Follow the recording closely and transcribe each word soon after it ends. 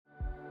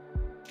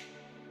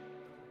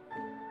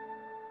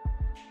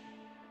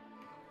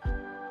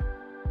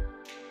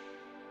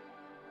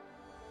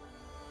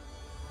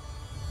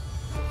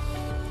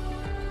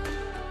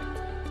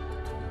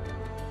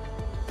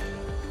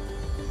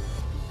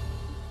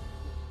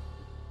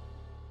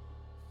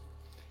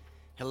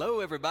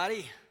Hello,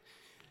 everybody.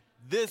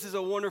 This is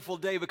a wonderful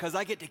day because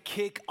I get to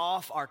kick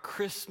off our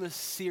Christmas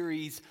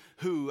series,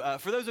 Who.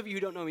 For those of you who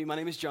don't know me, my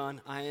name is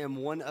John. I am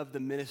one of the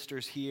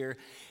ministers here,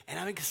 and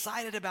I'm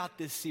excited about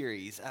this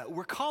series.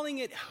 We're calling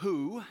it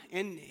Who,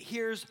 and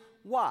here's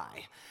why.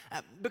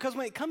 Because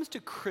when it comes to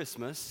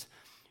Christmas,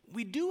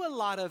 we do a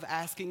lot of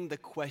asking the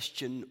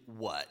question,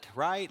 what,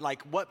 right?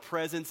 Like, what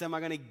presents am I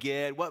going to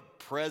get? What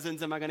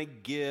presents am I going to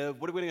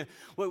give? What are we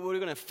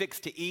going to fix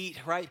to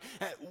eat, right?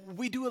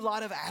 We do a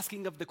lot of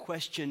asking of the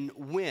question,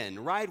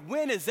 when, right?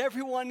 When is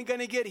everyone going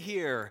to get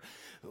here?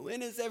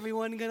 When is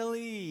everyone going to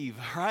leave,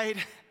 right?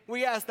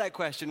 We ask that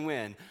question,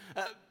 when.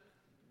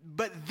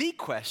 But the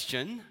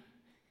question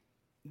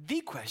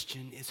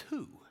is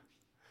who?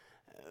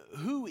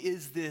 Who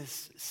is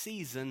this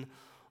season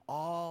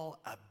all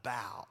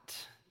about?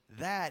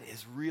 That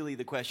is really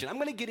the question. I'm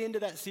going to get into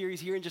that series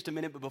here in just a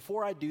minute, but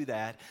before I do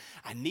that,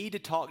 I need to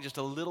talk just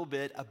a little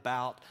bit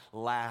about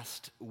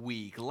last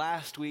week.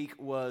 Last week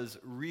was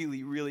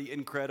really, really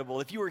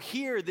incredible. If you were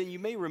here, then you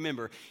may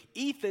remember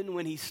Ethan,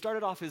 when he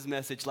started off his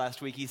message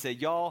last week, he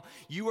said, y'all,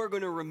 you are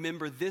going to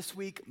remember this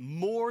week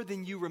more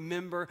than you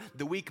remember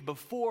the week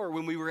before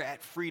when we were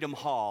at Freedom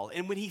Hall.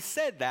 And when he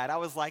said that, I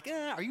was like,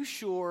 are you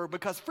sure?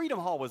 Because Freedom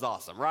Hall was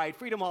awesome, right?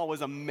 Freedom Hall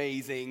was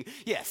amazing.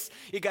 Yes,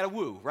 it got a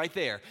woo right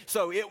there.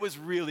 So it was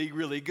really,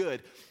 really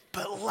good.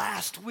 But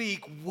last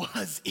week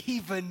was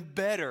even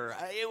better.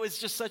 It was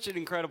just such an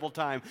incredible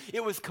time.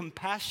 It was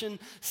Compassion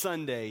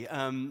Sunday.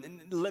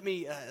 Let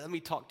me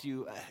talk to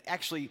you.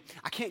 Actually,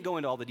 I can't go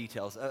into all the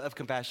details of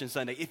Compassion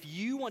Sunday. If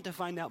you want to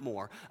find out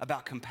more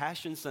about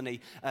Compassion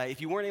Sunday,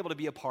 if you weren't able to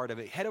be a part of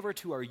it, head over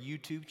to our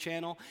YouTube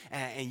channel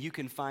and you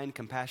can find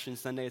Compassion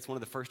Sunday. It's one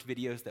of the first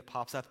videos that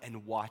pops up,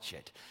 and watch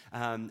it.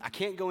 I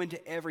can't go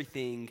into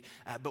everything,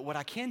 but what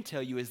I can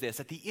tell you is this.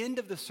 At the end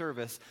of the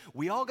service,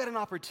 we all got an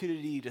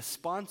opportunity to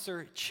sponsor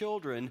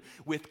children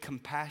with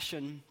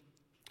Compassion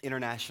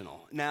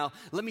International. Now,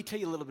 let me tell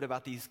you a little bit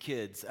about these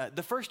kids.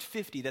 The first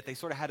 50 that they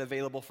sort of had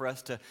available for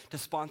us to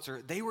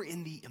sponsor, they were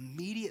in the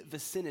immediate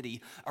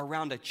vicinity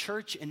around a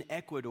church in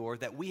Ecuador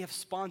that we have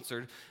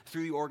sponsored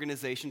through the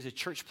organization. It's a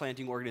church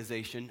planting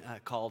organization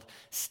called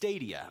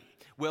Stadia.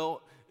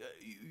 Well,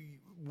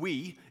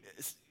 we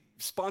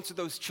sponsored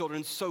those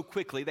children so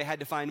quickly they had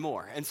to find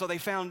more, and so they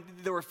found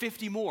there were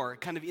 50 more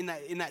kind of in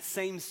that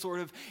same sort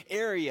of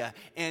area,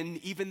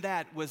 and even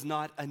that was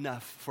not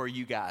enough for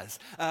you guys,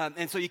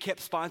 and so you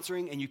kept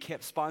sponsoring and you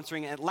kept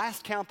sponsoring. At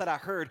last count that I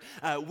heard,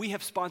 we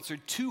have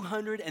sponsored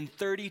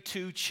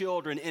 232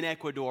 children in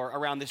Ecuador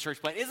around this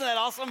church plant. Isn't that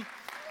awesome?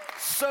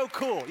 So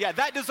cool. Yeah,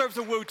 that deserves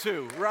a woo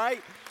too,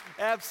 right?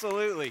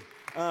 Absolutely.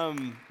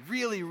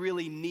 Really,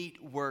 really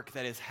neat work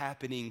that is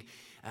happening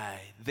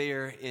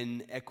there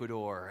in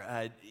Ecuador.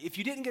 If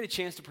you didn't get a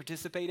chance to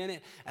participate in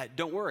it,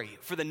 don't worry.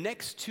 For the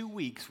next 2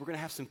 weeks, we're going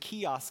to have some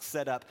kiosks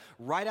set up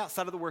right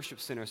outside of the worship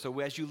center. So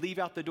as you leave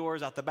out the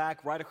doors, out the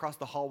back, right across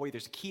the hallway,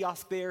 there's a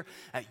kiosk there.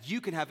 You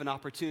can have an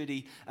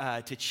opportunity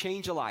to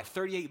change a life.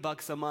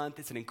 $38 a month.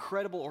 It's an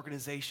incredible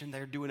organization.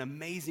 They're doing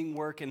amazing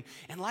work. And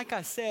like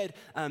I said,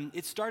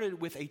 it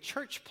started with a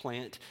church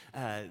plant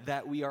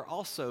that we are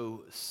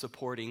also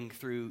supporting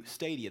through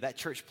Stadia. That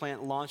church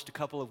plant launched a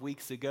couple of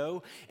weeks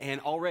ago, and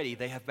already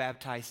they have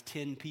baptized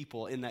 10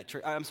 people in that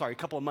church. I'm sorry, a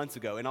couple of months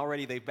ago, and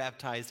already they've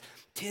baptized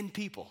 10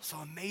 people. So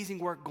amazing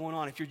work going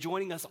on. If you're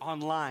joining us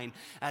online,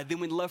 then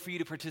we'd love for you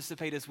to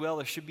participate as well.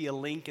 There should be a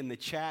link in the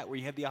chat where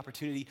you have the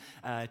opportunity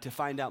to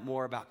find out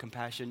more about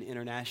Compassion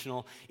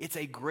International. It's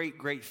a great,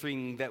 great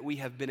thing that we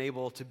have been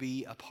able to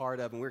be a part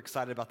of, and we're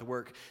excited about the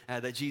work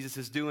that Jesus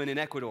is doing in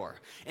Ecuador.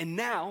 And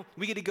now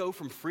we get to go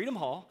from Freedom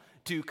Hall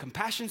to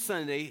Compassion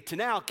Sunday to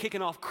now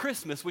kicking off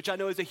Christmas, which I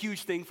know is a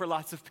huge thing for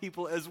lots of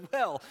people as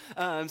well.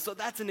 So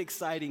that's an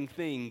exciting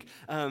thing.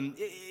 I'm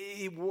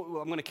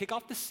going to kick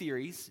off the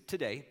series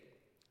today.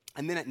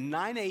 And then at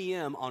 9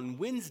 a.m. on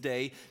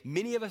Wednesday,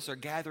 many of us are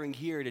gathering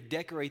here to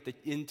decorate the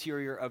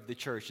interior of the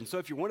church. And so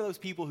if you're one of those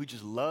people who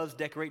just loves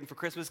decorating for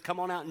Christmas, come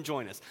on out and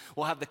join us.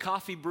 We'll have the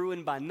coffee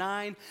brewing by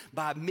 9.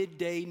 By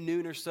midday,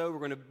 noon or so, we're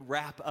going to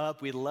wrap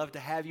up. We'd love to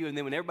have you. And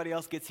then when everybody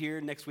else gets here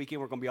next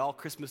weekend, we're going to be all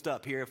Christmased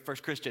up here at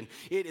First Christian.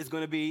 It is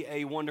going to be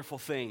a wonderful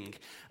thing.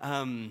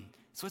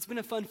 So it's been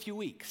a fun few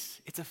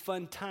weeks. It's a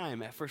fun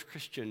time at First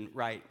Christian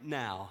right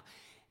now.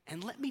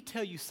 And let me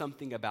tell you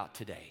something about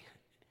today.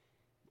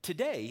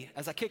 Today,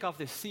 as I kick off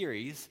this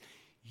series,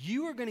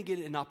 you are going to get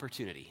an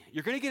opportunity.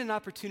 You're going to get an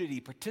opportunity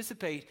to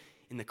participate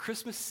in the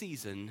Christmas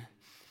season,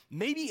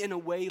 maybe in a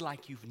way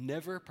like you've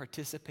never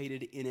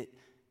participated in it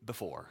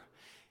before.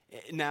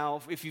 Now,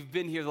 if you've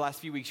been here the last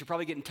few weeks, you're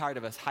probably getting tired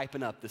of us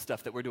hyping up the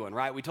stuff that we're doing,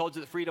 right? We told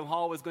you that Freedom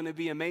Hall was going to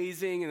be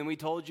amazing, and then we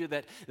told you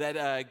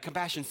that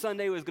Compassion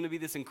Sunday was going to be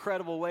this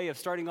incredible way of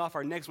starting off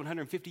our next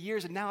 150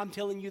 years, and now I'm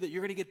telling you that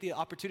you're going to get the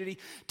opportunity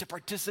to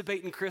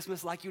participate in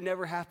Christmas like you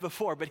never have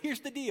before. But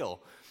here's the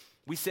deal.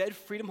 We said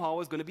Freedom Hall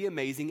was going to be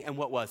amazing, and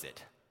what was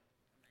it?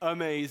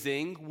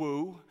 Amazing.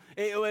 Woo.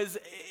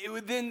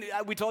 Then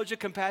we told you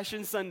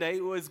Compassion Sunday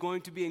was going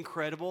to be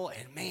incredible,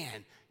 and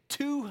man,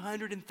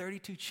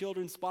 232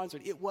 children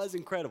sponsored. It was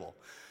incredible.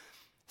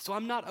 So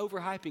I'm not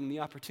overhyping the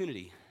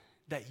opportunity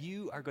that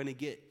you are going to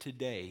get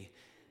today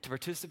to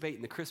participate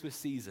in the Christmas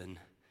season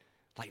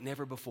like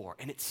never before.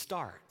 And it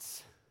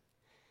starts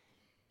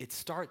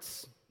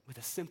with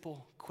a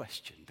simple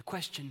question. The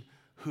question,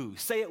 who?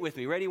 Say it with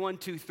me. Ready? 1,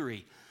 2,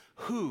 3.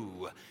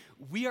 Who?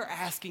 We are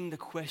asking the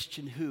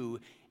question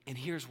who, and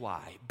here's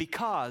why.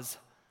 Because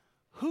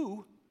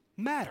who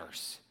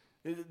matters?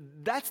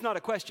 That's not a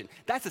question.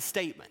 That's a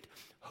statement.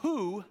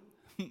 Who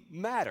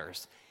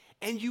matters?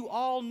 And you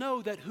all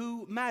know that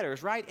who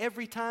matters, right?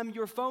 Every time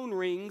your phone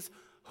rings,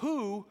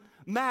 who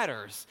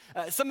matters?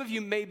 Some of you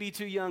may be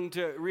too young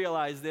to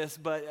realize this,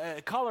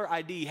 but caller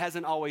ID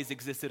hasn't always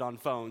existed on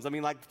phones. I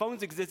mean, like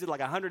phones existed like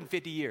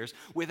 150 years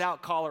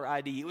without caller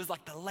ID. It was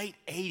like the late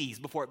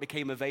 80s before it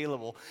became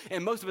available.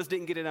 And most of us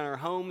didn't get it on our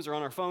homes or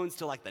on our phones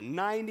till like the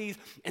 90s.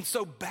 And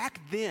so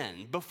back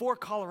then, before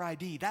caller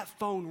ID, that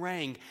phone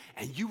rang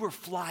and you were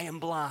flying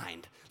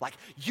blind. Like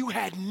you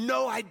had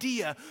no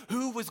idea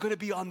who was going to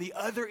be on the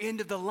other end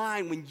of the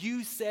line when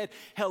you said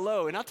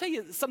hello. And I'll tell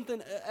you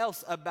something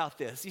else about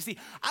this. You see,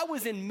 I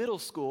was in middle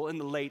school in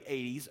the late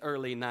 80s,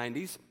 early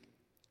 90s,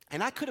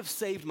 and I could have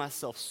saved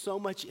myself so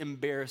much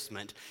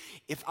embarrassment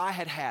if I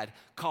had had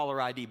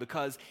caller ID,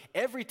 because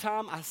every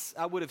time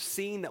I would have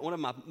seen that one of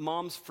my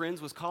mom's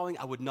friends was calling,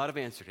 I would not have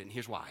answered it, and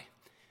here's why.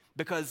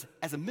 Because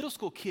as a middle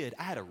school kid,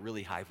 I had a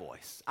really high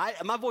voice.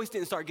 My voice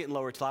didn't start getting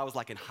lower until I was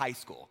like in high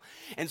school.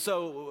 And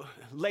so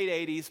late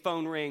 80s,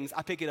 phone rings,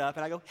 I pick it up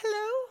and I go,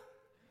 hello?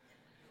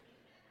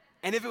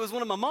 And if it was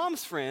one of my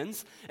mom's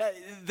friends,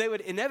 they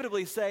would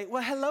inevitably say,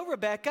 well, hello,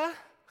 Rebecca.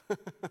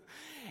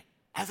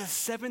 As a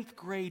 7th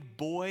grade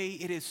boy,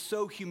 it is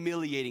so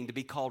humiliating to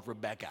be called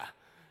Rebecca,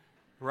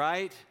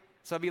 right?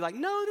 So I'd be like,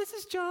 no, this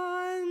is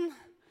John.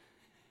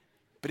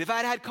 But if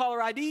I'd had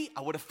caller ID,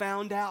 I would have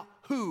found out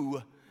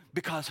who,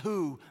 because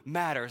who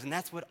matters, and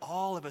that's what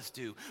all of us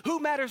do.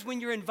 Who matters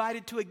when you're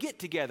invited to a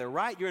get-together,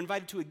 right? You're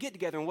invited to a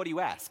get-together, and what do you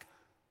ask?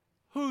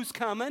 Who's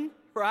coming,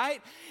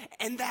 right?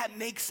 And that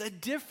makes a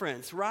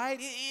difference, right?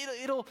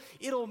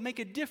 It'll make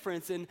a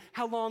difference in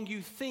how long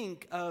you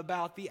think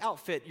about the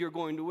outfit you're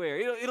going to wear.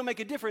 It'll make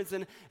a difference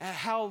in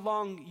how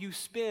long you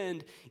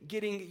spend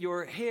getting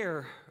your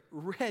hair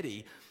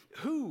ready.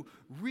 Who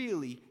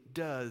really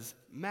does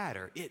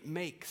matter? It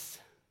makes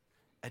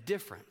a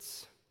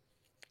difference.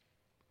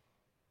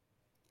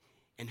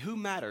 And who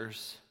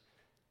matters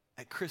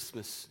at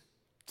Christmas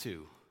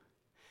too?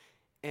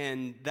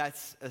 And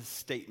that's a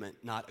statement,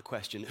 not a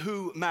question.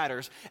 Who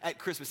matters at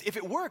Christmas? If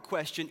it were a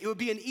question, it would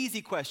be an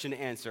easy question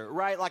to answer,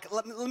 right? Like,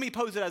 let me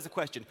pose it as a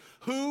question.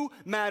 Who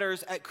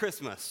matters at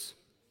Christmas?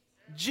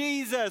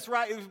 Jesus,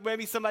 right?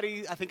 Maybe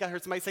I think I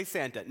heard somebody say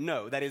Santa.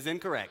 No, that is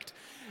incorrect.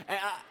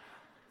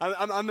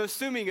 I'm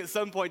assuming at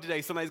some point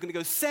today somebody's going to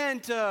go,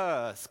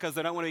 Santa, because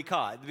they don't want to be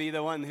caught, be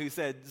the one who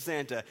said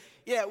Santa.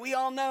 Yeah, we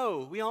all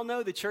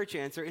know the church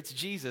answer. It's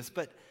Jesus,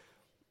 but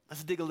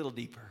let's dig a little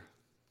deeper.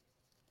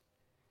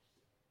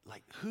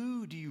 Like,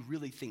 who do you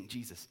really think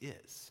Jesus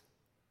is?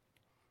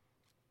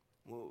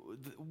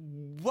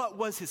 What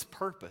was his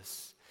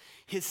purpose,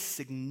 his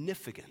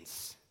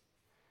significance?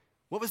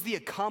 What was the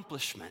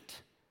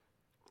accomplishment?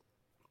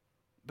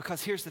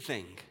 Because here's the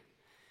thing.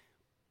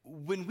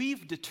 When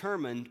we've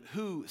determined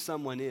who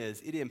someone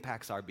is, it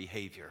impacts our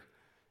behavior.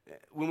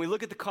 When we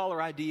look at the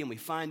caller ID and we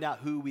find out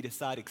who we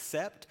decide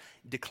accept,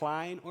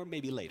 decline, or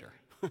maybe later.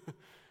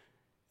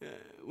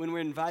 When we're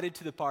invited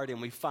to the party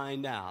and we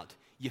find out,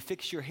 you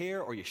fix your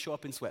hair or you show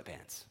up in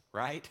sweatpants,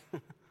 right?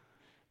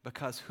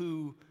 Because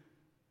who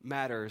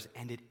matters,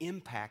 and it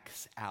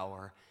impacts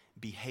our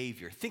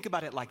behavior. Think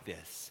about it like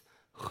this.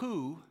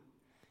 Who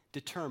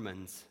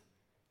determines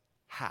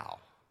how?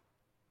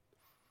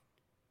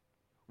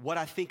 What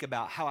I think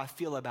about, how I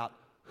feel about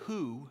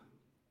who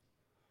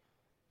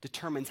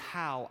determines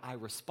how I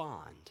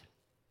respond.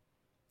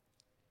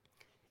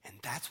 And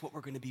that's what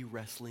we're going to be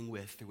wrestling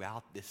with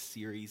throughout this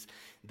series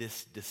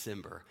this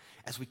December.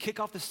 As we kick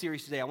off the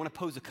series today, I want to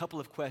pose a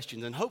couple of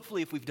questions. And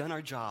hopefully, if we've done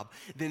our job,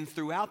 then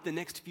throughout the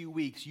next few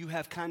weeks, you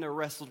have kind of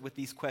wrestled with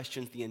these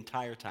questions the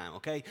entire time,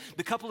 okay?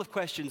 The couple of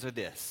questions are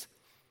this.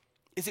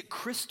 Is it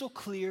crystal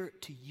clear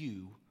to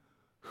you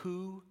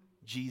who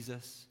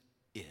Jesus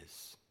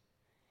is?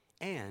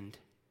 And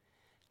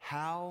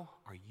how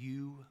are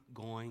you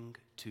going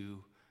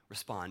to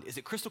respond? Is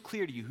it crystal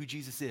clear to you who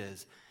Jesus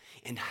is?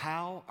 And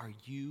how are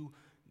you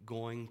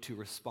going to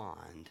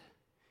respond?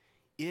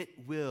 It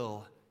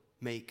will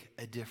make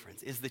a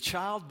difference. Is the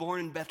child born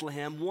in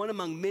Bethlehem one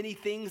among many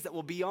things that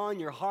will be on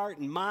your heart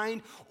and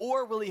mind,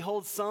 or will he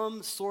hold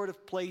some sort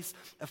of place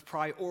of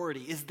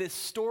priority? Is this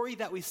story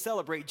that we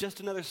celebrate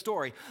just another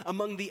story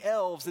among the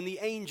elves and the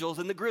angels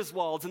and the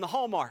Griswolds and the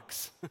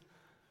Hallmarks?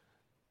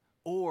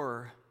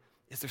 Or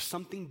is there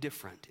something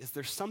different? Is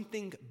there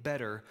something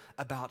better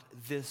about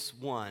this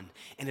one?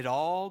 And it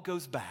all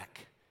goes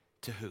back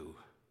to who?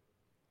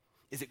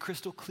 Is it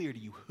crystal clear to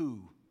you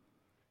who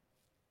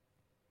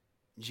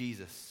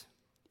Jesus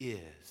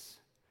is?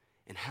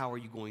 And how are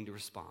you going to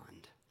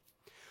respond?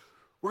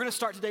 We're going to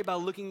start today by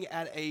looking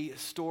at a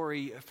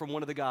story from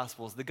one of the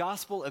Gospels, the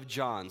Gospel of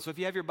John. So if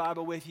you have your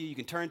Bible with you, you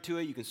can turn to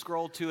it, you can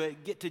scroll to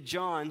it, get to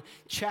John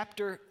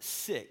chapter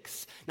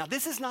 6. Now,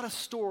 this is not a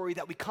story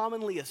that we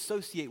commonly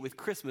associate with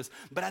Christmas,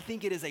 but I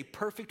think it is a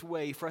perfect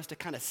way for us to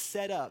kind of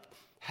set up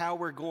how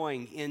we're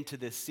going into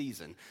this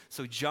season.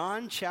 So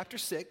John chapter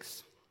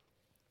 6,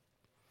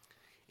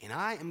 and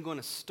I am going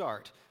to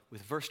start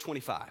with verse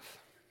 25.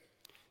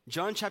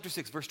 John chapter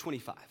 6, verse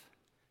 25.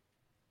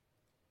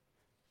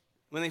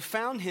 When they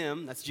found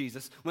him, that's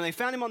Jesus, when they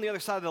found him on the other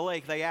side of the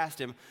lake, they asked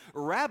him,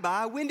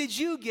 "Rabbi, when did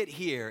you get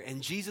here?"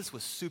 And Jesus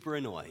was super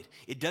annoyed.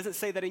 It doesn't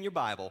say that in your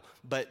Bible,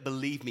 but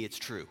believe me, it's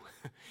true.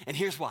 And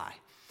here's why.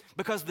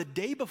 Because the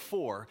day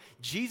before,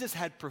 Jesus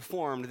had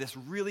performed this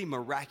really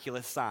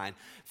miraculous sign.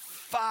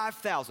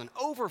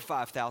 Over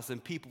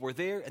 5,000 people were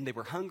there, and they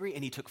were hungry,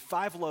 and he took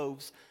 5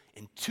 loaves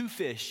and 2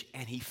 fish,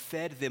 and he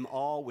fed them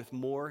all with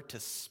more to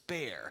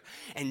spare.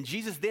 And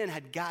Jesus then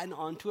had gotten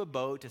onto a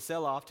boat to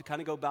sail off to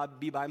kind of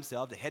be by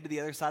himself, to head to the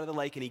other side of the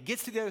lake. And he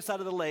gets to the other side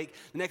of the lake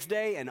the next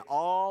day, and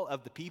all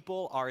of the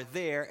people are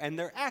there, and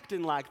they're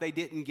acting like they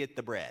didn't get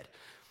the bread.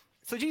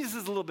 So Jesus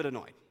is a little bit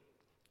annoyed.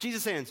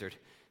 Jesus answered,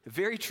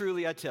 "Very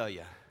truly I tell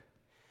you,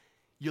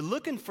 you're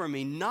looking for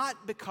me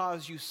not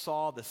because you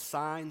saw the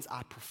signs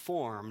I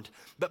performed,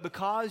 but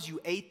because you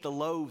ate the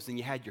loaves and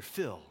you had your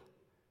fill.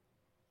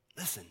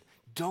 Listen,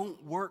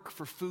 don't work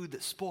for food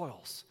that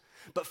spoils,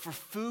 but for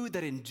food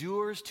that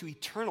endures to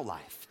eternal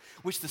life,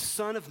 which the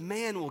Son of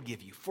Man will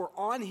give you. For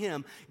on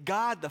him,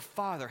 God the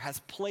Father has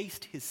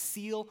placed his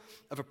seal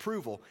of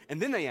approval." And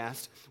then they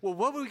asked, "Well,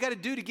 what would we got to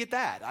do to get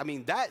that? I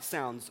mean, that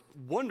sounds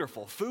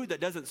wonderful. Food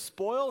that doesn't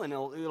spoil and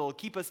it'll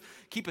keep us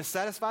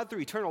satisfied through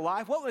eternal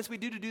life. What must we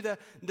do to do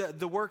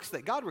the works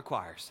that God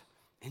requires?"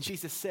 And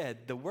Jesus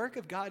said, "The work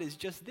of God is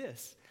just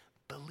this: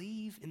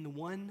 believe in the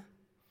one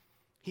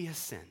he has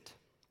sent."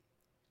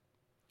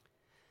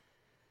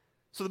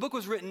 So the book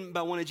was written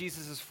by one of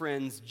Jesus'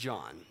 friends,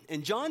 John.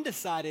 And John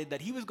decided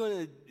that he was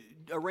going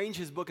to arrange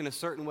his book in a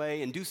certain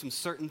way and do some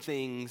certain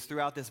things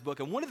throughout this book.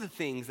 And one of the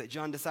things that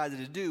John decided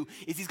to do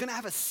is he's going to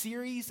have a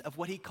series of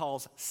what he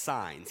calls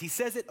signs. He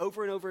says it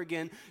over and over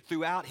again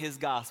throughout his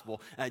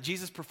gospel.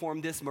 Jesus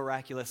performed this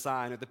miraculous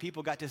sign, or the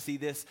people got to see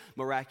this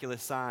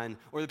miraculous sign,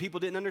 or the people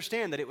didn't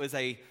understand that it was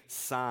a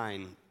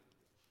sign.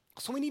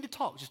 So we need to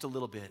talk just a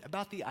little bit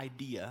about the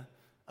idea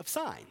of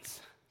signs.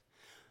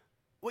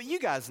 What you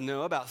guys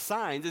know about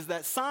signs is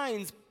that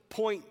signs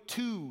point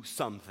to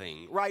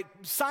something, right?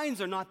 Signs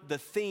are not the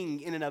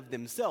thing in and of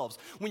themselves.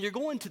 When you're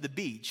going to the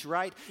beach,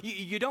 right,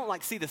 you don't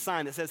like see the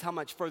sign that says how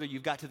much further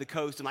you've got to the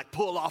coast and like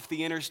pull off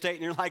the interstate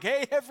and you're like,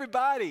 "Hey,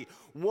 everybody,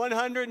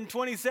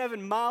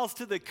 127 miles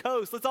to the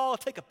coast. Let's all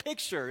take a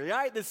picture,"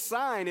 right? This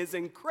sign is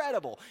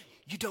incredible.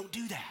 You don't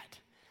do that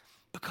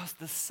because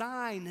the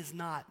sign is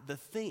not the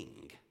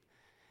thing.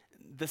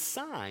 The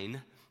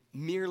sign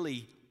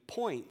merely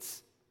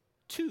points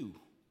to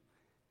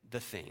the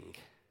thing.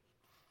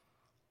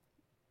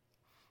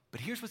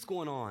 But here's what's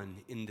going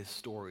on in this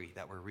story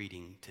that we're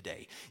reading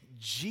today.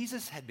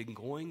 Jesus had been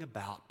going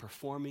about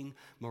performing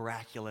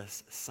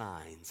miraculous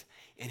signs,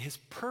 and his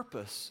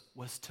purpose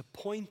was to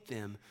point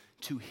them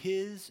to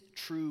his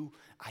true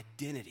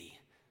identity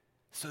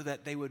so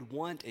that they would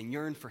want and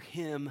yearn for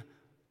him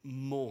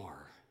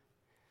more.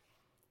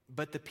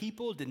 But the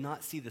people did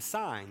not see the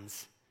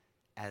signs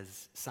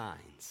as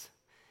signs.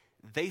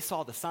 They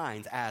saw the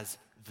signs as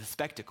the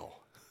spectacle.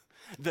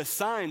 The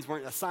signs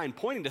weren't a sign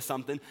pointing to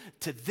something.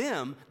 To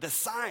them, the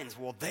signs,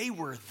 well, they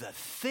were the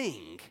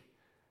thing.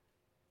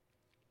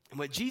 And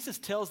what Jesus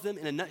tells them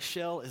in a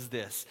nutshell is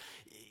this: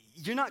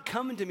 you're not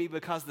coming to me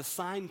because the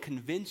sign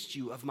convinced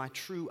you of my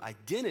true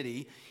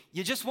identity.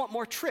 You just want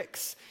more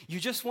tricks. You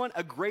just want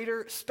a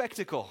greater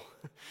spectacle.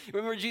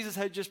 Remember, Jesus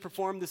had just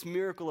performed this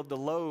miracle of the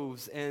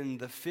loaves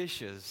and the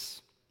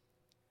fishes.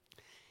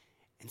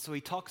 And so he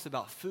talks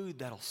about food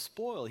that'll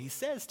spoil. He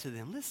says to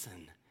them,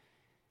 "Listen,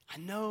 I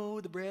know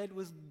the bread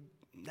was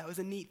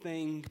a neat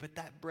thing, but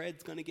that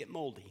bread's going to get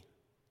moldy.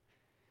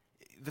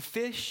 The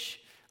fish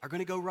are going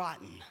to go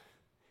rotten.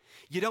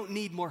 You don't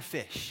need more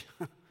fish.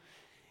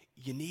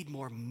 You need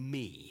more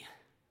me.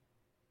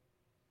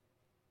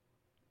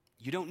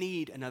 You don't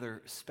need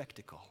another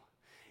spectacle.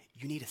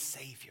 You need a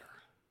Savior."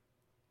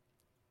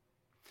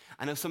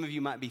 I know some of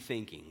you might be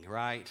thinking,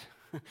 right?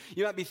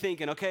 You might be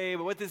thinking, okay,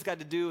 but what this got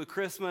to do with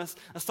Christmas?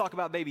 Let's talk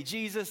about baby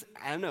Jesus.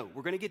 I don't know.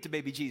 We're going to get to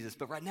baby Jesus,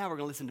 but right now we're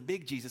going to listen to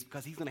big Jesus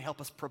because he's going to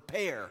help us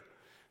prepare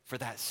for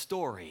that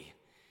story.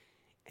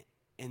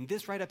 And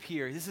this right up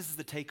here, this is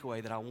the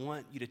takeaway that I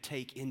want you to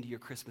take into your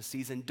Christmas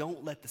season.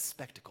 Don't let the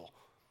spectacle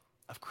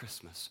of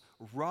Christmas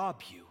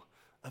rob you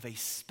of a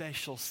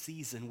special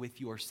season with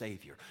your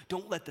Savior.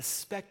 Don't let the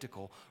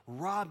spectacle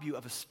rob you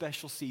of a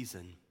special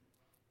season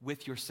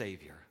with your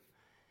Savior.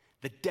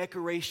 The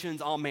decorations,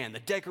 oh man,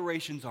 the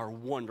decorations are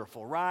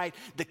wonderful, right?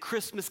 The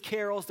Christmas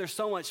carols, they're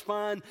so much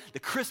fun. The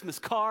Christmas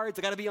cards,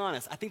 I gotta be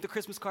honest, I think the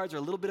Christmas cards are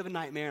a little bit of a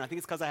nightmare, and I think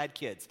it's because I had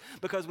kids.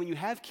 Because when you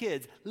have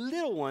kids,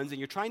 little ones, and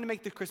you're trying to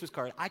make the Christmas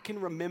card, I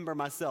can remember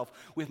myself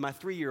with my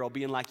 3-year-old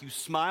being like, you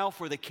smile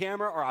for the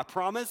camera, or I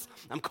promise,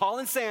 I'm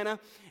calling Santa,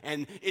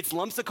 and it's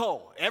lumps of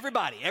coal.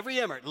 Everybody, every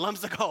Emmert,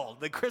 lumps of coal.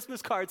 The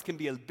Christmas cards can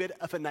be a bit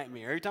of a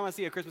nightmare. Every time I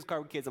see a Christmas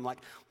card with kids, I'm like,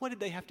 what did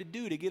they have to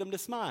do to get them to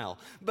smile?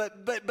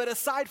 But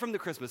aside from the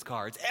Christmas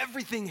cards,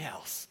 everything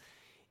else,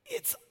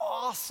 it's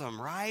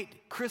awesome, right?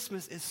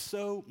 Christmas is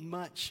so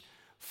much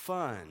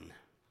fun.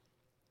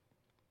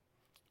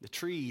 The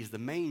trees, the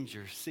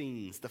manger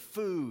scenes, the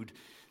food.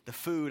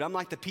 I'm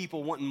like the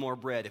people wanting more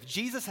bread. If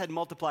Jesus had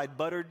multiplied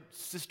buttered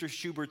Sister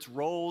Schubert's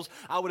rolls,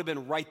 I would have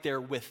been right there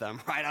with them,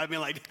 right? I'd be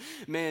like,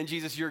 man,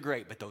 Jesus, you're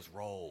great, but those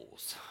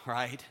rolls,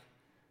 right?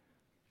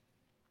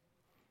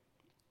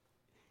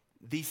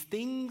 These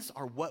things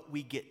are what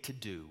we get to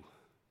do.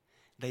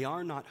 They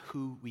are not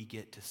who we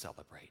get to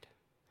celebrate.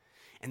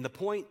 And the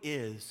point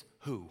is,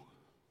 who?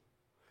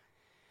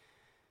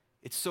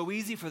 It's so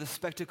easy for the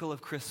spectacle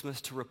of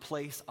Christmas to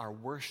replace our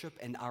worship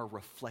and our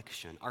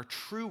reflection, our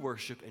true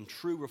worship and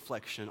true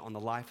reflection on the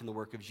life and the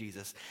work of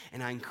Jesus.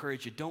 And I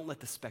encourage you, don't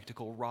let the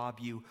spectacle rob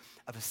you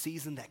of a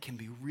season that can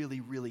be really,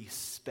 really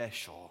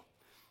special.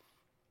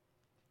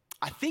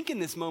 I think in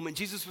this moment,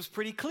 Jesus was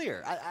pretty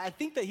clear. I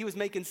think that he was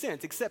making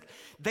sense, except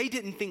they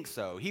didn't think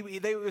so.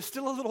 They were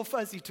still a little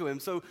fuzzy to him.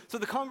 So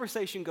the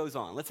conversation goes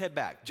on. Let's head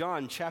back.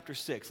 John chapter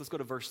 6, let's go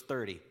to verse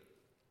 30.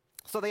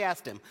 So they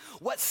asked him,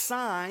 what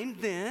sign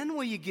then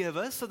will you give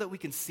us so that we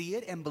can see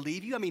it and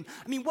believe you? I mean,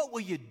 what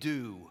will you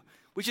do?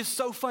 Which is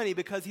so funny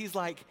because he's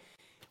like,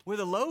 were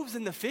the loaves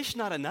and the fish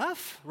not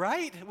enough,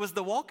 right? Was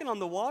the walking on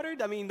the water?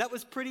 I mean, that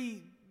was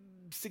pretty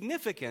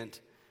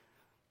significant.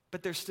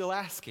 But they're still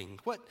asking,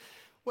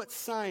 what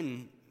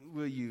sign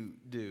will you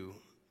do?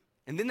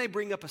 And then they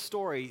bring up a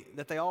story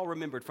that they all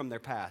remembered from their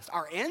past.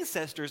 Our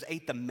ancestors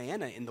ate the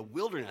manna in the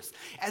wilderness.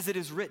 As it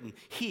is written,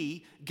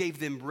 he gave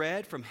them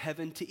bread from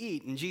heaven to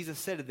eat. And Jesus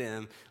said to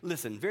them,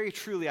 listen, very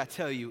truly I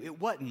tell you, it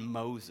wasn't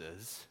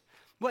Moses.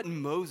 It wasn't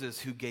Moses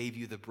who gave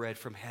you the bread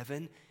from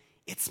heaven.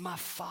 It's my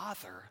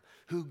Father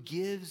who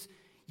gives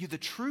you the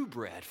true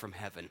bread from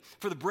heaven.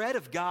 For the bread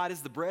of God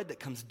is the bread that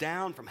comes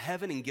down from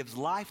heaven and gives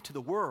life to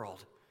the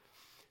world.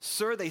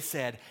 Sir, they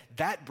said,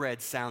 that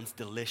bread sounds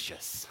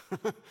delicious.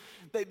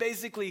 They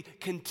basically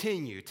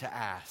continue to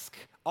ask,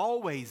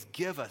 always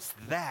give us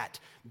that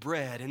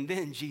bread. And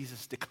then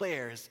Jesus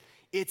declares,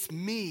 it's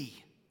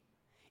me.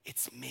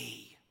 It's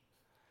me.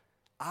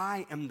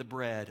 I am the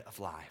bread of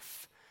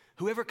life.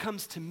 Whoever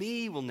comes to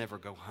me will never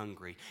go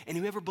hungry, and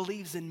whoever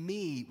believes in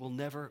me will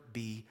never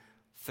be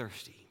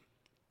thirsty.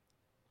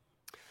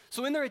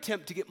 So in their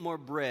attempt to get more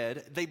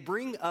bread, they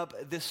bring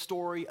up this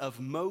story of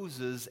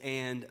Moses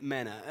and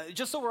manna.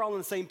 Just so we're all on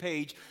the same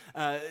page,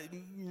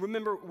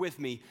 remember with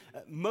me,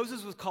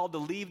 Moses was called to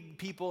lead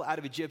people out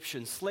of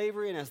Egyptian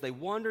slavery, and as they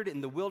wandered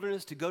in the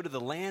wilderness to go to the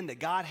land that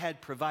God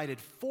had provided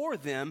for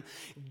them,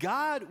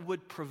 God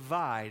would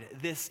provide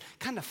this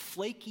kind of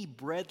flaky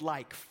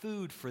bread-like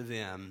food for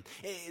them.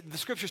 The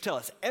scriptures tell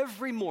us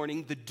every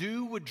morning the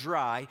dew would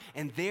dry,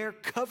 and there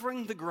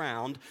covering the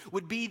ground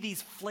would be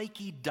these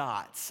flaky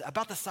dots,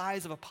 about the size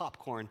of a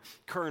popcorn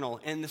kernel.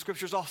 And the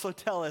scriptures also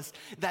tell us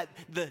that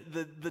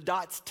the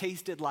dots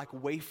tasted like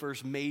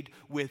wafers made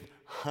with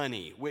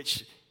honey,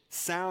 which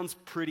sounds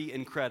pretty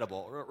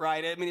incredible,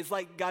 right? I mean, it's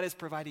like God is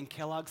providing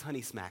Kellogg's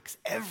Honey Smacks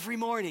every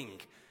morning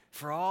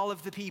for all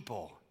of the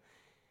people.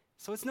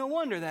 So it's no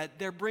wonder that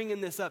they're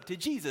bringing this up to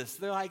Jesus.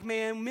 They're like,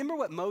 man, remember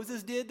what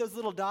Moses did, those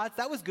little dots?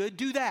 That was good.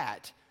 Do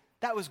that.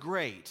 That was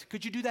great.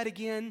 Could you do that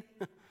again?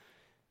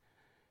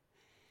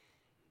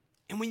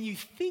 And when you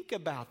think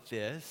about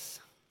this,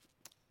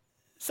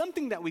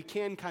 something that we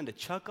can kind of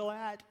chuckle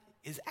at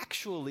is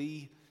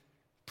actually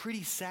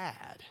pretty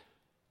sad.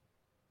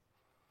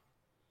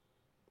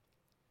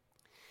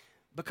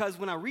 Because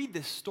when I read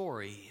this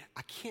story,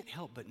 I can't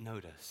help but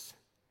notice,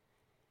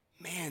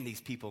 man, these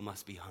people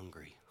must be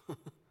hungry.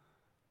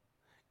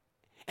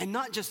 And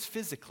not just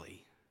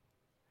physically.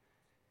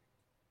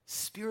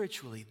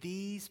 Spiritually,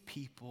 these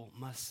people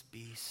must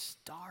be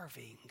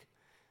starving.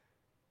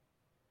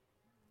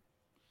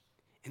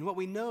 And what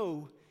we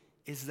know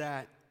is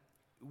that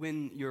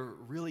when you're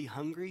really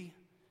hungry,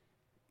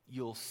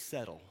 you'll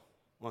settle,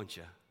 won't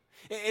you?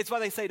 It's why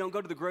they say don't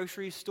go to the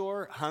grocery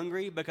store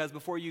hungry, because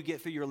before you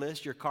get through your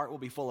list, your cart will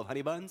be full of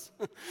honey buns.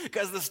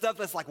 Because the stuff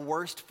that's like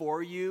worst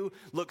for you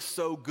looks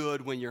so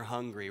good when you're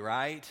hungry,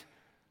 right?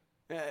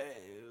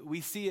 We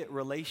see it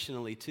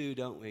relationally too,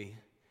 don't we?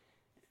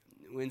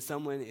 When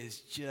someone is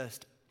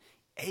just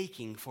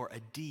aching for a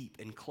deep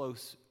and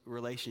close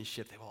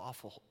relationship, they will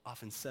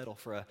often settle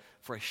for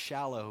a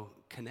shallow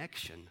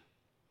connection.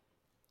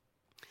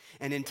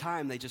 And in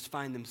time, they just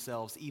find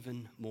themselves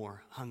even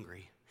more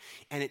hungry.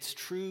 And it's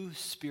true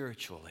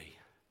spiritually.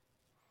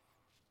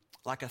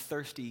 Like a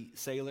thirsty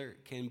sailor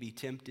can be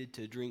tempted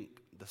to drink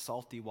the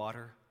salty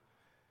water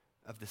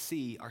of the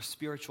sea, our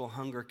spiritual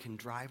hunger can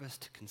drive us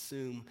to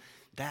consume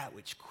that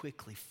which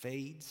quickly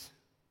fades,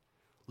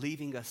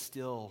 leaving us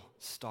still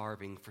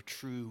starving for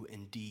true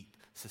and deep,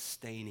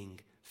 sustaining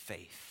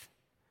faith.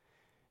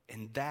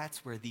 And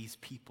that's where these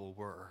people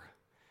were.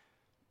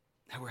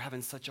 They were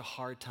having such a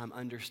hard time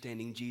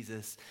understanding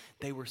Jesus.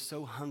 They were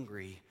so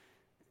hungry,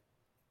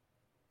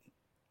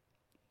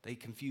 they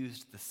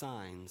confused the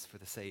signs for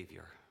the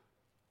Savior.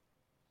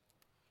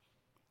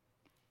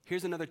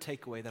 Here's another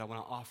takeaway that I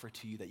want to offer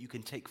to you that you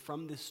can take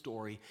from this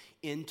story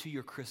into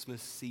your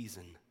Christmas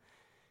season.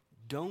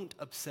 Don't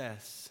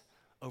obsess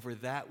over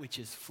that which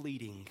is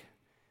fleeting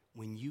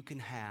when you can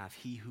have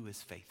He who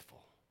is faithful.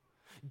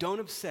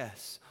 Don't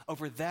obsess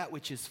over that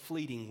which is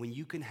fleeting when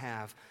you can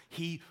have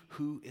He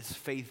who is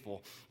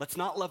faithful. Let's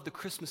not love the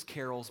Christmas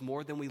carols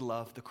more than we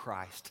love the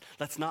Christ.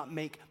 Let's not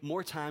make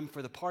more time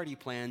for the party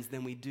plans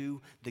than we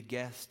do the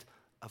guest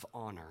of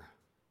honor.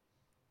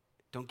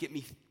 Don't get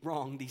me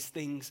wrong, these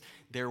things,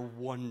 they're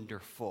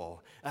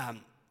wonderful.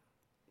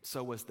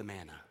 So was the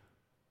manna.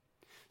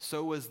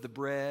 So was the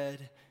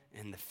bread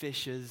and the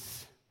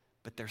fishes,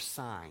 but they're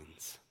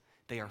signs.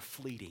 They are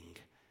fleeting.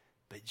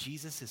 But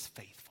Jesus is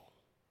faithful.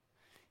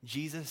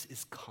 Jesus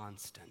is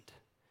constant.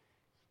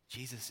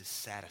 Jesus is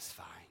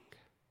satisfying.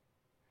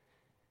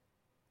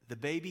 The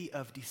baby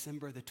of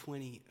December the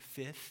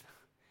 25th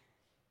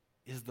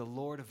is the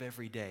Lord of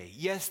every day.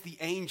 Yes, the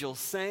angels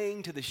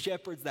sang to the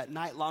shepherds that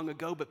night long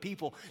ago, but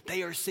people,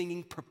 they are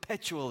singing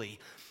perpetually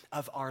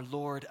of our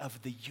Lord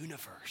of the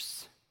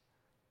universe.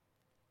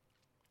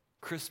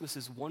 Christmas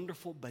is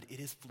wonderful, but it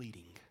is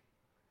fleeting.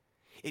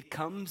 It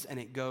comes and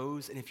it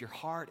goes, and if your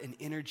heart and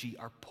energy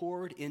are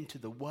poured into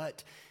the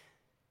what,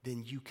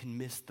 then you can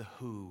miss the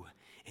who,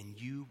 and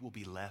you will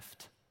be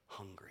left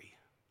hungry.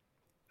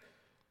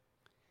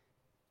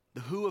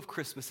 The who of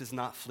Christmas is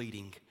not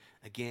fleeting.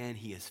 Again,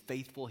 He is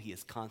faithful, He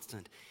is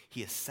constant,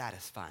 He is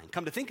satisfying.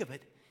 Come to think of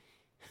it,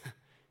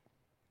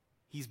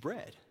 He's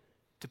bread,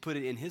 to put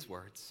it in His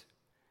words.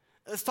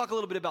 Let's talk a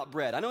little bit about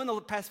bread. I know in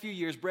the past few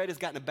years, bread has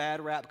gotten a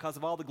bad rap because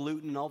of all the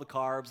gluten and all the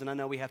carbs, and I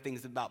know we have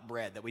things about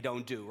bread that we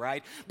don't do,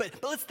 right?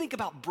 But let's think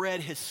about bread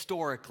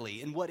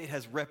historically and what it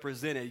has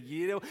represented.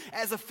 You know,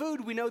 as a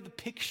food, we know the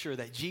picture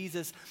that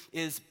Jesus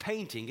is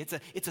painting.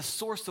 It's a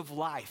source of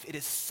life. It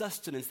is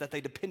sustenance that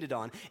they depended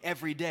on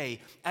every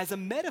day. As a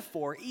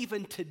metaphor,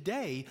 even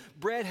today,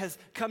 bread has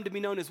come to be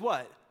known as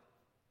what?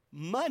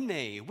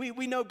 Money.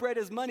 We know bread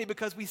is money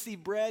because we see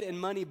bread and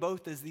money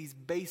both as these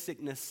basic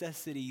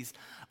necessities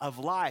of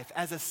life.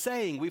 As a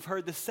saying, we've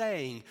heard the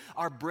saying,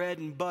 our bread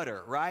and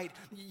butter, right?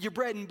 Your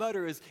bread and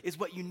butter is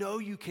what you know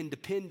you can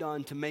depend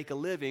on to make a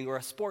living, or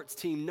a sports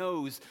team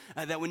knows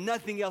that when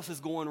nothing else is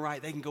going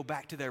right, they can go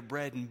back to their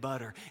bread and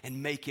butter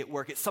and make it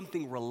work. It's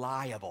something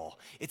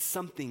reliable. It's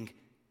something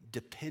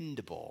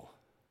dependable.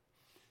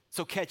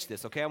 So catch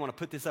this, okay? I want to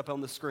put this up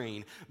on the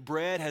screen.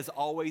 Bread has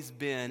always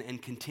been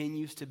and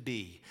continues to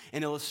be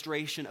an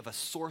illustration of a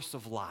source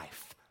of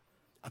life,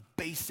 a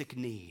basic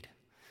need,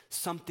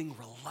 something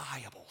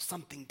reliable,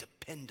 something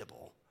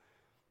dependable.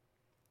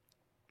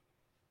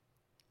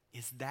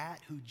 Is that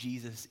who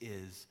Jesus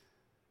is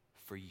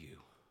for you?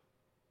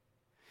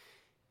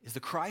 Is the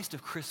Christ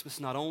of Christmas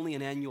not only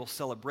an annual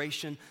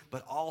celebration,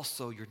 but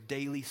also your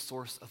daily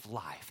source of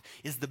life?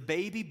 Is the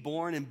baby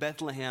born in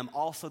Bethlehem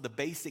also the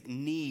basic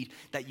need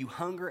that you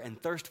hunger and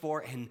thirst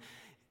for and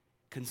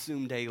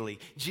consume daily?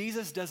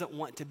 Jesus doesn't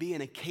want to be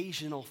an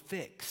occasional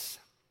fix.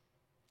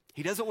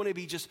 He doesn't want to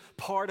be just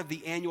part of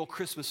the annual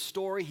Christmas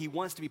story. He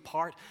wants to be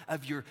part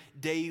of your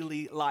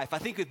daily life. I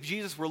think if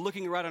Jesus were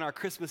looking around on our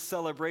Christmas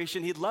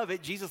celebration, he'd love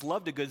it. Jesus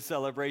loved a good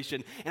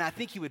celebration. And I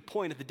think he would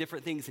point at the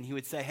different things and he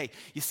would say, hey,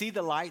 you see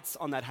the lights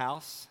on that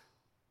house?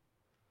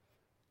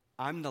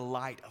 I'm the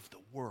light of the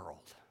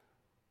world.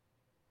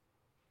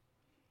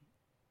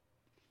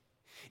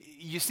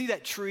 You see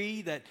that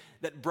tree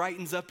that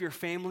brightens up your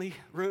family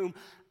room?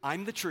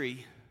 I'm the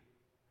tree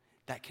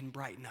that can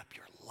brighten up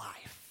your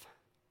life.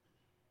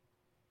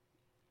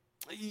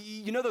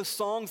 You know those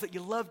songs that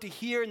you love to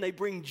hear and they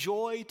bring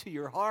joy to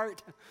your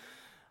heart?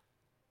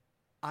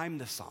 I'm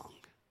the song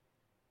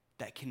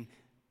that can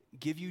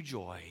give you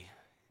joy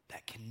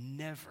that can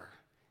never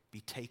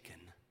be taken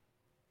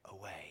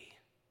away.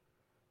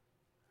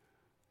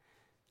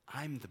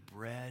 I'm the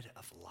bread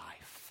of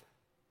life,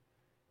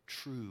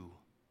 true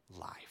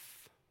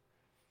life.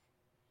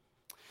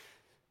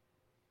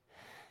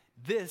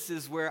 This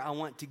is where I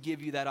want to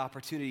give you that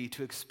opportunity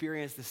to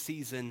experience the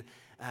season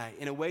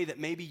in a way that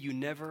maybe you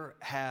never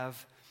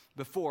have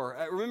before.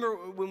 Remember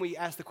when we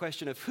asked the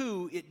question of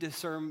who, it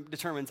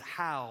determines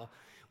how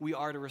we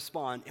are to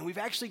respond. And we've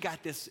actually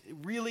got this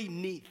really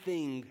neat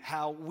thing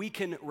how we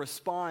can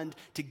respond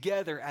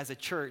together as a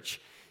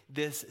church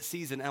this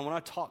season. And I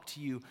want to talk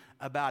to you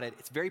about it.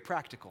 It's very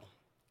practical.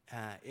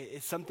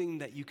 It's something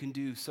that you can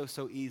do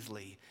so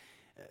easily.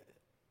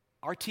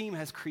 Our team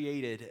has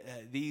created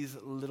these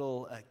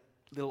little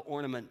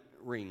ornament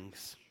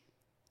rings.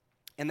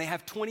 And they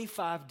have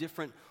 25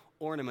 different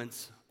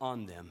ornaments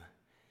on them.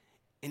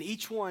 And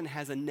each one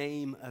has a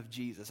name of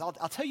Jesus. I'll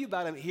tell you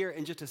about him here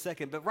in just a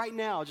second, but right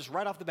now, just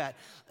right off the bat,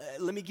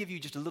 let me give you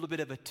just a little bit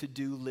of a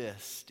to-do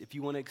list if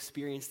you want to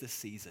experience this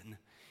season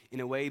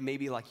in a way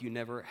maybe like you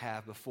never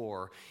have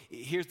before.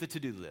 Here's the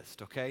to-do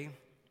list, okay?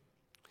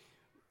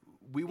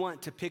 We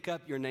want to pick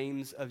up your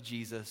Names of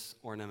Jesus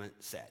ornament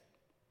set,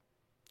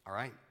 all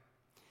right?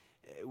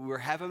 We're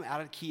having them out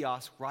at a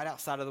kiosk right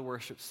outside of the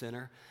worship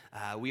center.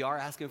 We are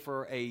asking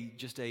for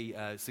just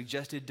a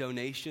suggested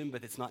donation,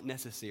 but it's not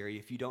necessary.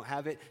 If you don't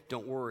have it,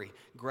 don't worry.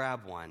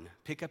 Grab one.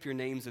 Pick up your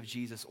Names of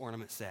Jesus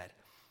ornament set.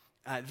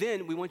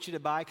 Then we want you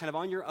to buy, kind of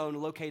on your own,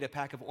 locate a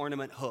pack of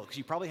ornament hooks.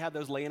 You probably have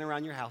those laying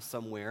around your house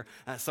somewhere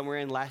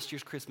in last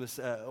year's Christmas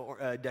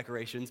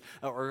decorations,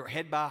 or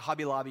head by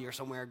Hobby Lobby or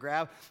somewhere.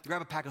 Grab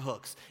a pack of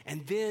hooks.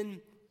 And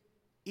then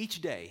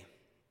each day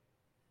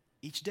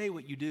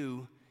what you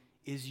do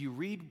is you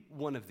read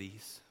one of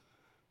these,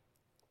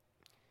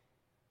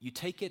 you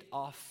take it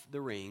off the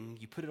ring,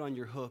 you put it on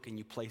your hook, and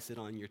you place it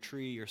on your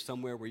tree or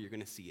somewhere where you're going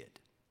to see it.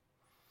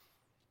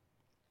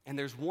 And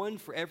there's one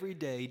for every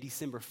day,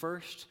 December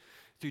 1st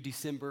through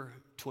December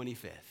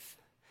 25th.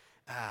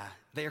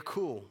 They are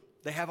cool.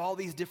 They have all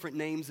these different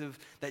names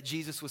that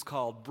Jesus was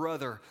called: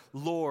 brother,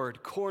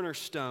 Lord,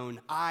 cornerstone,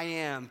 I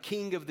am,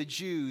 King of the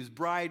Jews,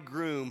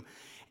 bridegroom.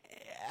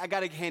 I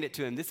got to hand it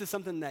to him. This is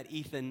something that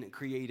Ethan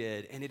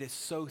created, and it is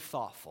so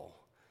thoughtful.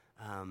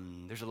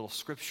 There's a little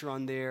scripture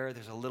on there.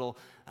 There's a little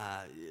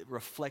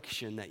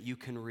reflection that you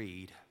can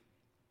read.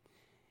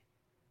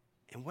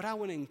 And what I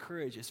want to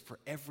encourage is for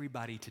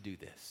everybody to do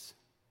this.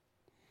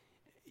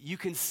 You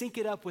can sync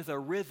it up with a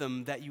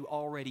rhythm that you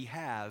already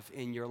have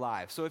in your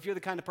life. So if you're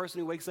the kind of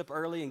person who wakes up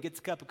early and gets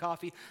a cup of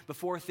coffee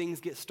before things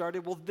get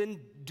started, well, then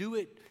do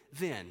it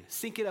then.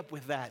 Sync it up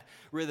with that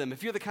rhythm.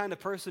 If you're the kind of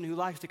person who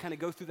likes to kind of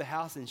go through the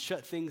house and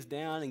shut things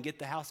down and get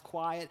the house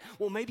quiet,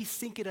 well, maybe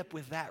sync it up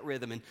with that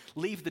rhythm and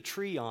leave the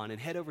tree on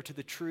and head over to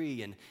the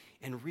tree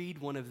and read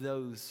one of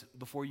those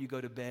before you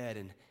go to bed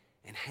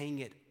and hang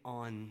it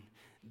on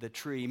the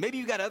tree. Maybe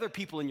you got other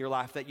people in your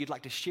life that you'd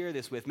like to share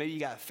this with. Maybe you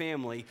got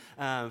family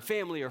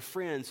or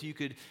friends who you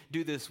could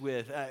do this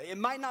with. It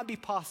might not be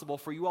possible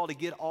for you all to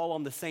get all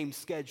on the same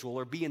schedule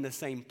or be in the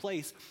same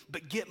place,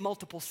 but get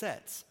multiple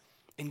sets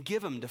and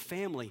give them to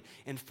family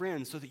and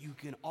friends so that you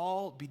can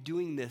all be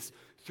doing this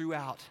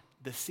throughout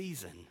the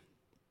season.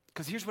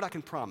 Because here's what I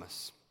can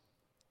promise.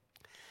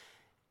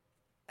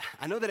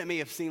 I know that it may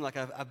have seemed like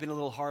I've been a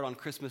little hard on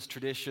Christmas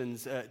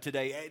traditions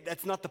today.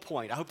 That's not the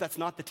point. I hope that's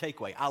not the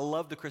takeaway. I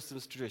love the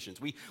Christmas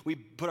traditions. We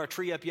put our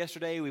tree up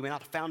yesterday. We went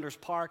out to Founders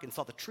Park and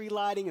saw the tree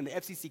lighting and the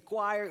FCC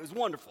choir. It was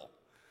wonderful.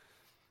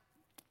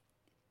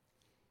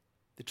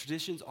 The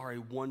traditions are a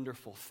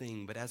wonderful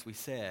thing, but as we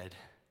said,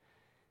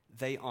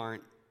 they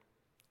aren't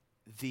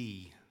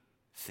the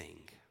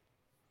thing.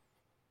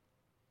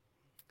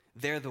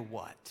 They're the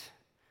what.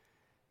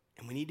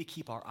 And we need to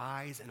keep our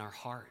eyes and our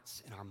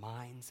hearts and our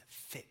minds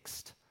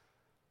fixed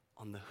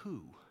on the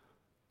who.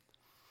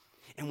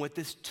 And what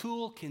this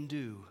tool can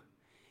do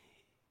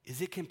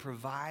is it can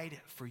provide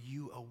for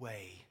you a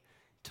way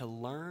to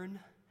learn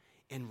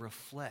and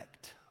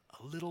reflect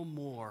a little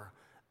more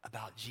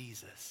about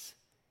Jesus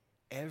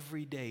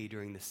every day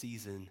during the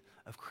season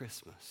of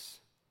Christmas,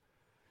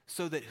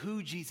 so that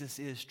who Jesus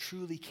is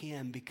truly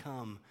can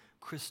become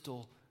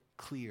crystal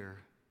clear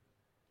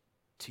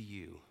to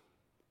you.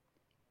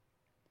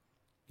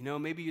 You know,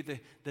 maybe you're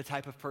the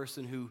type of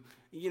person who,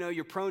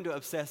 you're prone to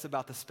obsess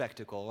about the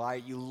spectacle,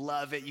 right? You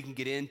love it, you can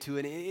get into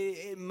it.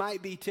 It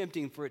might be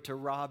tempting for it to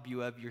rob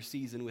you of your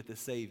season with the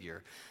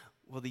Savior.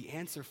 Well, the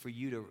answer for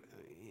you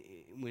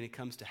when it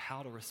comes to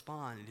how to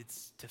respond,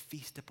 it's to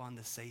feast upon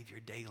the Savior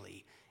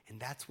daily. And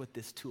that's what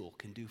this tool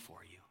can do for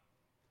you.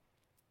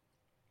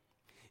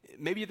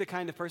 Maybe you're the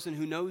kind of person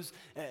who knows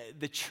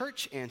the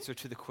church answer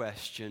to the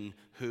question,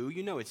 who?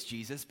 You know it's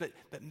Jesus, but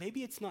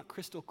maybe it's not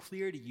crystal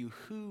clear to you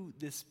who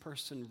this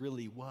person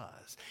really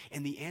was.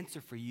 And the answer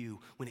for you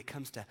when it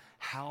comes to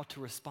how to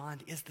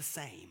respond is the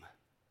same.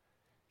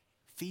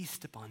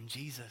 Feast upon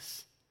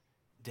Jesus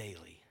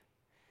daily.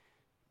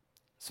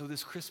 So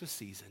this Christmas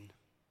season,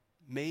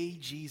 may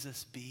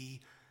Jesus be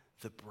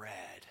the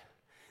bread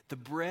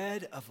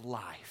of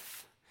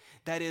life.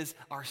 That is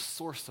our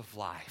source of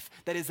life.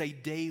 That is a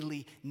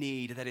daily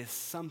need. That is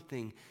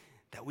something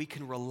that we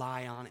can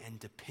rely on and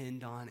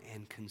depend on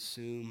and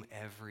consume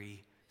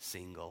every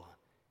single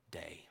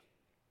day.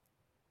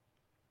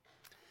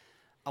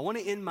 I want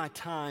to end my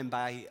time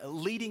by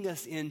leading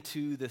us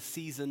into the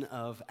season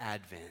of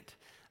Advent.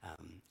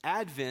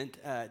 Advent,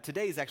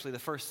 today is actually the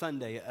first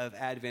Sunday of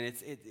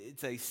Advent.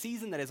 It's a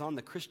season that is on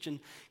the Christian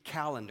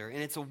calendar,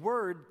 and it's a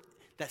word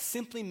that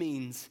simply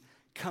means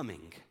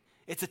coming.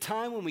 It's a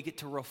time when we get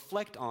to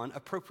reflect on,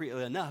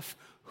 appropriately enough,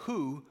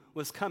 who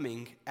was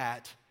coming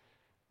at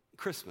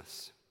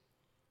Christmas.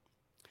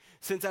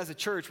 Since as a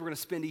church, we're going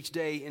to spend each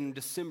day in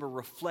December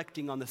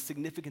reflecting on the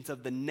significance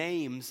of the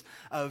names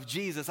of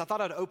Jesus, I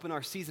thought I'd open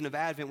our season of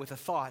Advent with a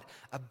thought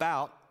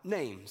about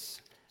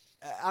names.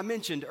 I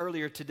mentioned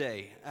earlier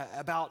today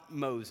about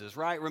Moses,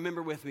 right?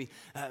 Remember with me,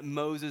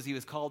 Moses, he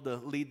was called to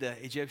lead the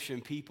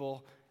Egyptian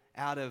people.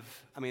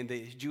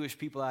 the Jewish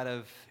people out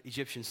of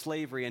Egyptian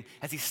slavery. And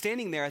as he's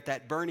standing there at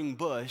that burning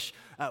bush,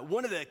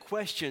 one of the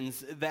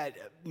questions that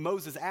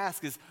Moses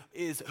asks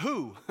is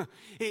who?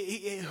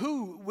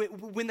 Who?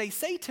 When they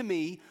say to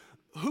me,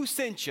 who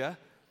sent you?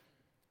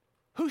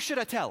 Who should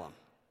I tell them?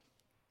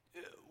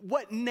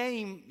 What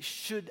name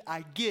should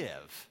I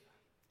give?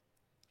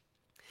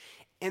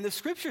 And the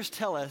scriptures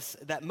tell us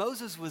that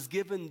Moses was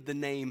given the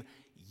name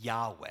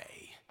Yahweh,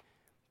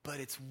 but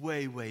it's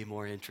way, way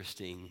more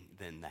interesting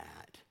than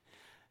that.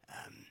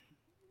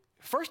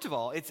 First of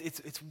all,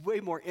 it's way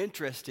more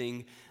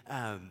interesting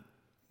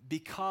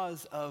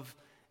because of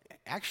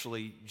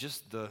actually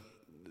just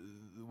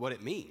what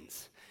it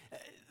means.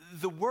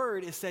 The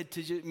word is said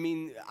to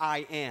mean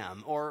I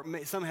am, or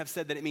some have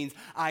said that it means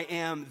I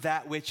am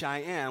that which I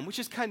am, which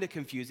is kind of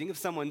confusing. If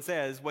someone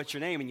says, what's your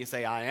name? And you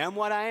say, I am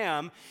what I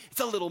am, it's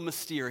a little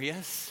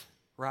mysterious,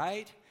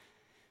 right?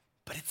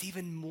 But it's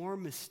even more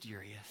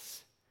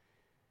mysterious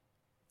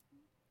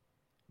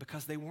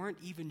because they weren't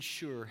even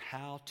sure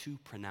how to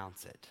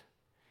pronounce it.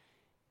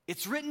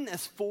 It's written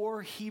as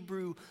 4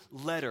 Hebrew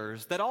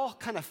letters that all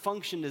kind of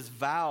functioned as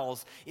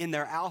vowels in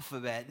their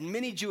alphabet. And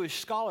many Jewish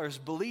scholars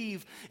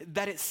believe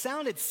that it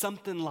sounded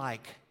something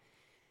like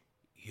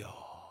Yo,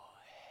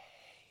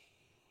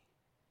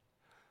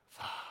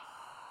 Hey,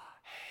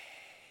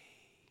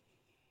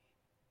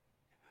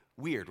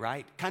 Weird,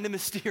 right? Kind of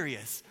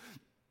mysterious.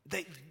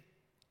 They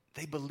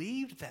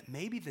believed that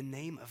maybe the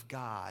name of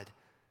God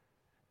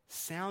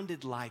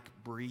sounded like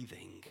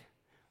breathing.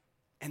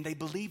 And they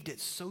believed it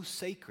so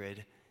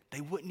sacred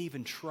they wouldn't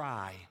even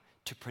try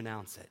to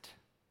pronounce it.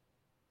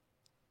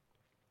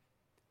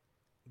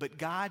 But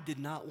God did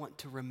not want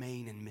to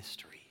remain in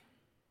mystery.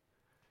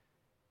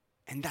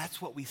 And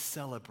that's what we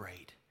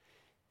celebrate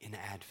in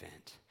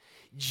Advent.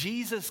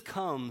 Jesus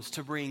comes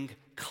to bring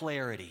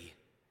clarity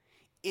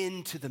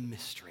into the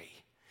mystery.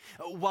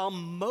 While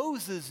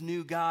Moses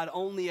knew God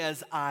only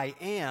as I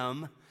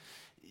am,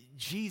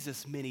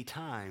 Jesus many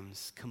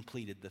times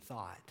completed the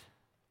thought.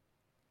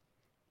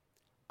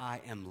 I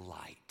am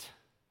light.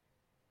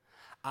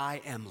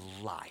 I am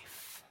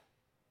life.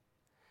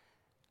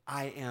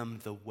 I am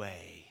the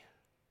way.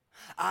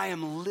 I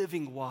am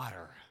living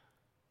water.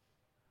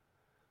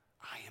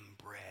 I am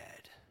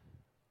bread.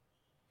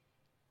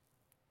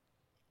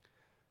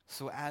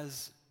 So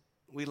as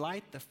we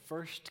light the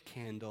first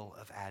candle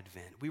of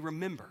Advent, we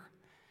remember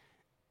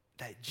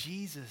that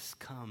Jesus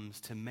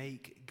comes to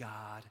make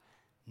God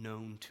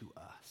known to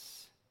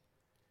us,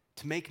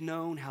 to make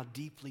known how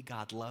deeply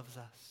God loves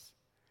us,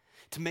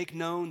 to make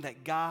known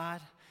that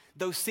God,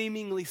 though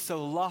seemingly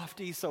so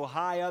lofty, so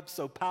high up,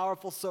 so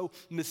powerful, so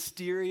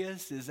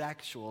mysterious, is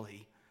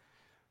actually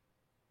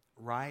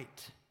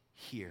right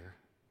here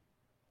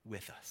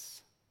with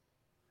us.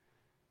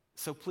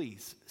 So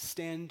please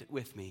stand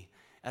with me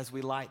as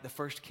we light the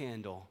first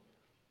candle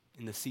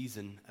in the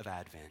season of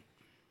Advent.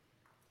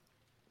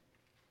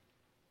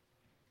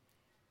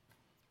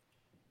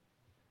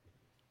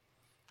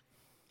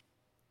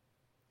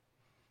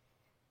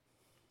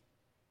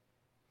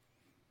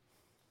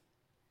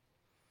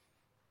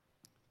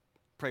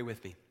 Pray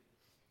with me.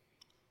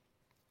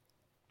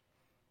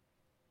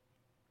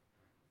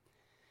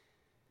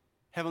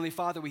 Heavenly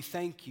Father, we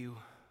thank you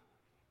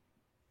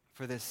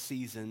for this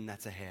season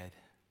that's ahead.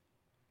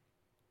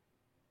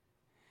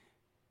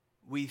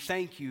 We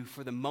thank you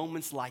for the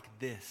moments like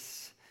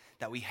this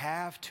that we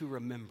have to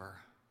remember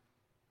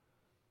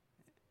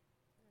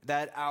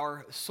that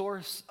our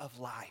source of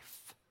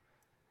life,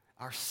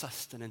 our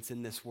sustenance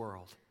in this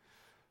world,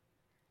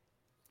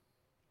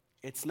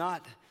 it's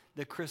not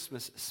the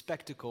Christmas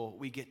spectacle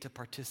we get to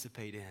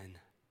participate in,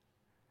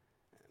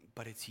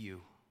 but it's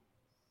you.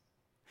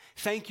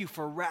 Thank you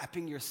for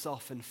wrapping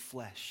yourself in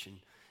flesh and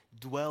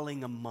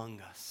dwelling among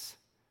us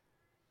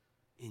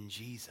in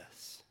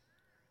Jesus.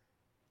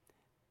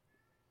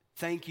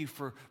 Thank you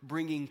for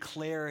bringing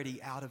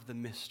clarity out of the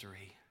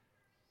mystery.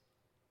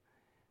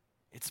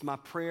 It's my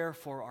prayer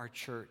for our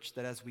church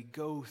that as we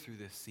go through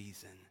this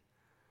season,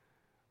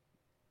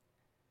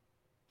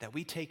 that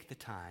we take the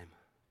time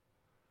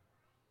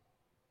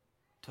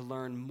to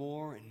learn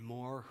more and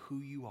more who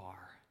you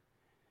are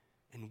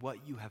and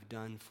what you have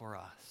done for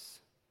us.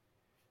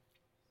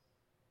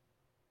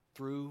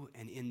 Through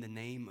and in the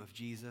name of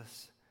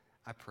Jesus,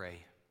 I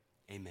pray,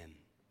 amen.